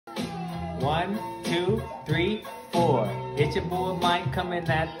1, 2, 3, 4. It's your boy Mike coming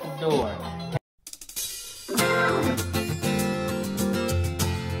at the door.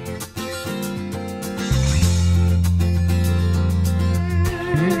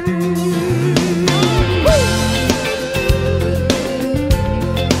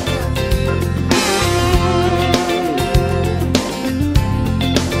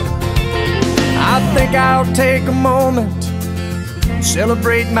 I think I'll take a moment to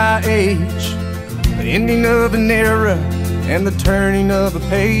celebrate my age, the ending of an era and the turning of a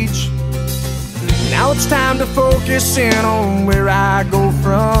page. Now it's time to focus in on where I go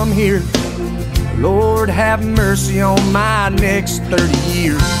from here. Lord, have mercy on my next 30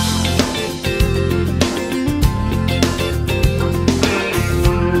 years.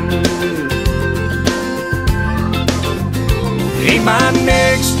 In my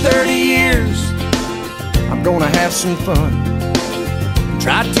next 30 years, I'm gonna have some fun.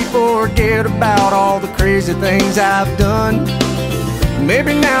 Try to forget about all the crazy things I've done.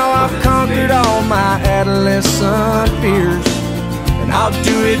 Maybe now I've conquered all my adolescent fears, and I'll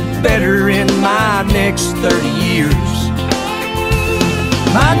do it better in my next 30 years.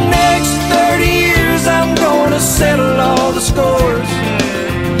 My next 30 years, I'm gonna settle all the scores.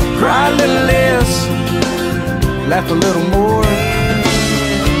 Cry a little less, laugh a little more.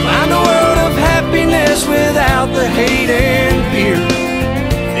 Find a world of happiness without the hate and fear.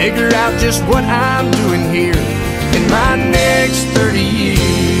 Figure out just what I'm doing here in my next 30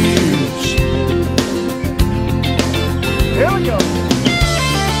 years. Here we go.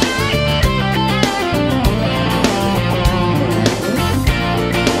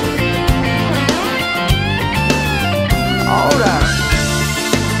 All right.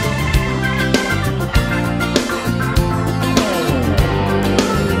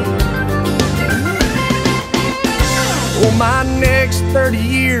 For my next 30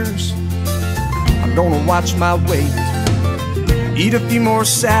 years, I'm gonna watch my weight, eat a few more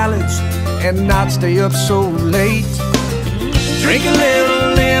salads and not stay up so late, drink a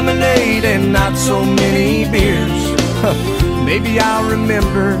little lemonade and not so many beers. Maybe I'll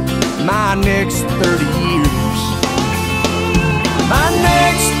remember my next 30 years. My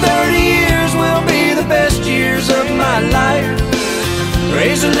next 30 years will be the best years of my life.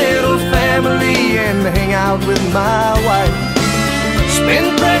 Raise a little family and hang out with my wife.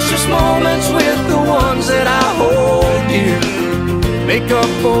 Spend precious moments with the ones that I hold dear. Make up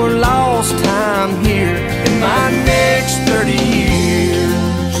for lost time here in my next 30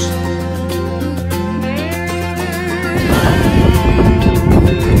 years.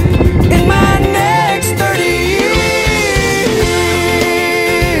 In my next 30 years.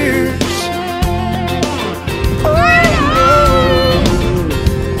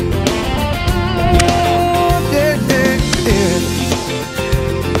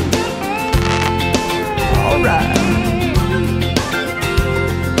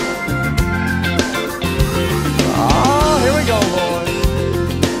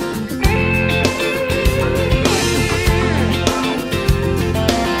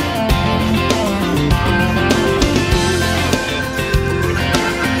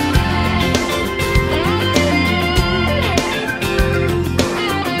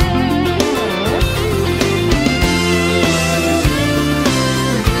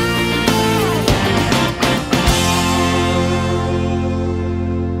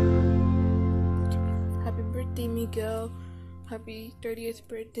 Miguel, happy 30th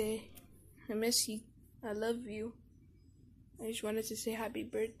birthday. I miss you. I love you. I just wanted to say happy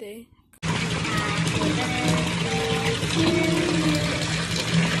birthday. Happy birthday to you.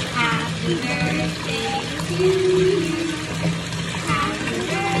 Happy birthday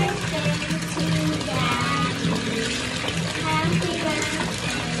to Daddy. Happy birthday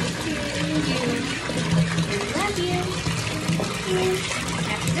to you. I love you.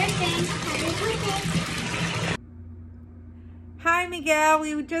 Happy birthday. Happy birthday. Hi, Miguel.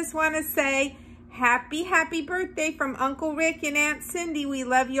 We just want to say happy birthday from Uncle Rick and Aunt Cindy. We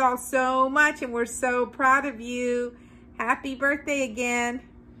love you all so much, and we're so proud of you. Happy birthday again.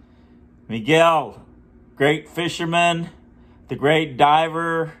 Miguel, great fisherman, the great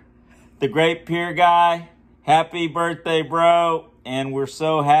diver, the great pier guy. Happy birthday, bro. And we're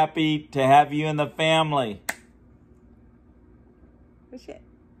so happy to have you in the family. Push it.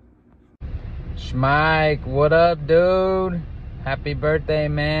 Schmike, what up, dude? Happy birthday,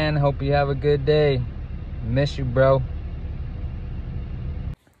 man. Hope you have a good day. Miss you, bro.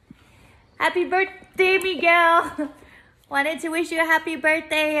 Happy birthday, Miguel. Wanted to wish you a happy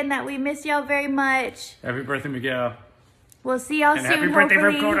birthday and that we miss y'all very much. Happy birthday, Miguel. We'll see y'all soon, happy birthday,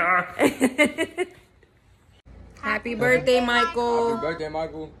 hopefully. Happy birthday, Michael. Happy birthday,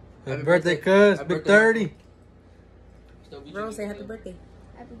 Michael. Happy birthday, cuz. Big 30. Rose, say happy birthday.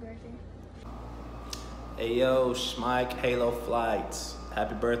 Happy birthday. Hey yo, Schmike Halo Flights.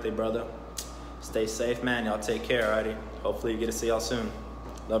 Happy birthday, brother. Stay safe, man. Y'all take care, alrighty? Hopefully you get to see y'all soon.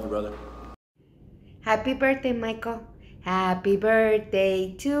 Love you, brother. Happy birthday, Michael. Happy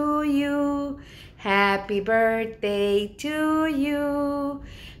birthday to you. Happy birthday to you.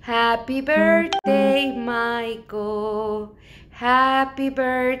 Happy birthday, Michael. Happy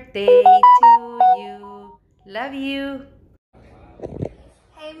birthday to you. Love you.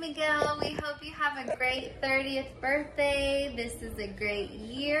 Hey Miguel, we hope you have a great 30th birthday. This is a great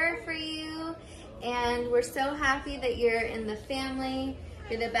year for you, and we're so happy that you're in the family.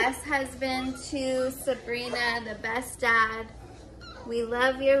 You're the best husband to Sabrina, the best dad. We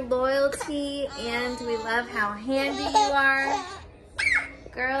love your loyalty, and we love how handy you are.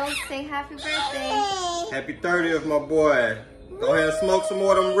 Girls, say happy birthday. Happy 30th, my boy. Go ahead and smoke some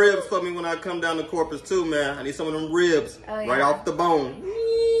more of them ribs for me when I come down to Corpus too, man. I need some of them ribs right off the bone.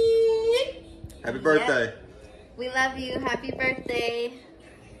 Happy birthday. Yep. We love you. Happy birthday.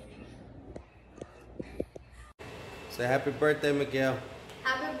 Say happy birthday, Miguel.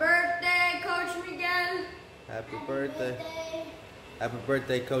 Happy birthday, Coach Miguel. Happy birthday. Happy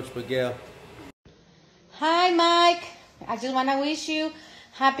birthday, Coach Miguel. Hi, Mike. I just want to wish you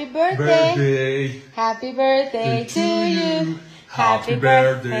happy birthday. Happy birthday to you. Happy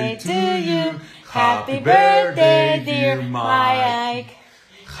birthday to you. Happy birthday, dear Mike.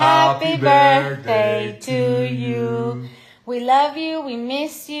 Happy birthday to you. We love you, we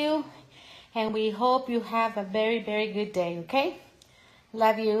miss you, and we hope you have a very, very good day, okay?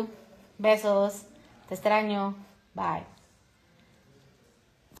 Love you. Besos. Te extraño. Bye.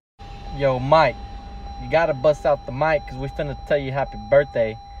 Yo, Mike, you gotta bust out the mic because we finna tell you happy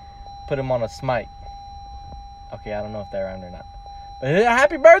birthday. Put him on a smite. Okay, I don't know if they're around or not. But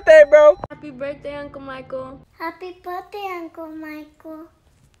happy birthday, bro! Happy birthday, Uncle Michael. Happy birthday, Uncle Michael.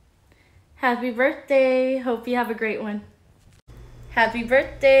 Happy birthday. Hope you have a great one. Happy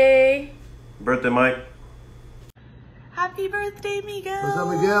birthday. Birthday, Mike. Happy birthday, Miguel. What's up,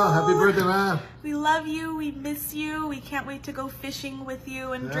 Miguel? Happy birthday, man. We love you. We miss you. We can't wait to go fishing with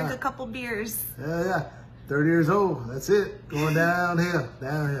you and drink a couple beers. Yeah. 30 years old. That's it. Going downhill.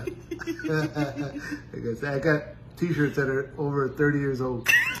 I got t-shirts that are over 30 years old.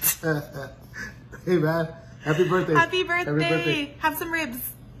 Hey, man. Happy birthday. Happy birthday. Have some ribs.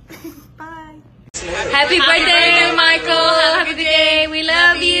 Bye. Happy birthday, Michael. Have a good day. We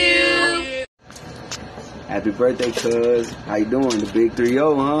love you. Happy birthday, cuz. How you doing? The big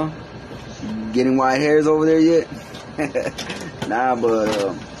 3-0, huh? Getting white hairs over there yet? Nah,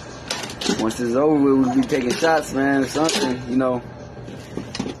 but once it's over, we'll be taking shots, man, or something, you know.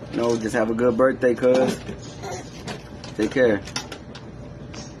 Just have a good birthday, cuz. Take care.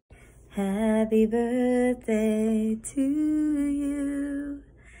 Happy birthday to you.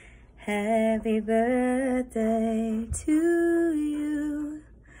 Happy birthday to you.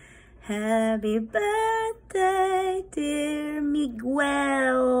 Happy birthday, dear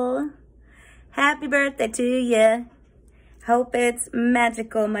Miguel. Happy birthday to you. Hope it's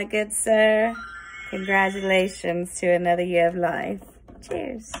magical, my good sir. Congratulations to another year of life.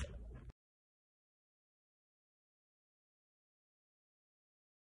 Cheers.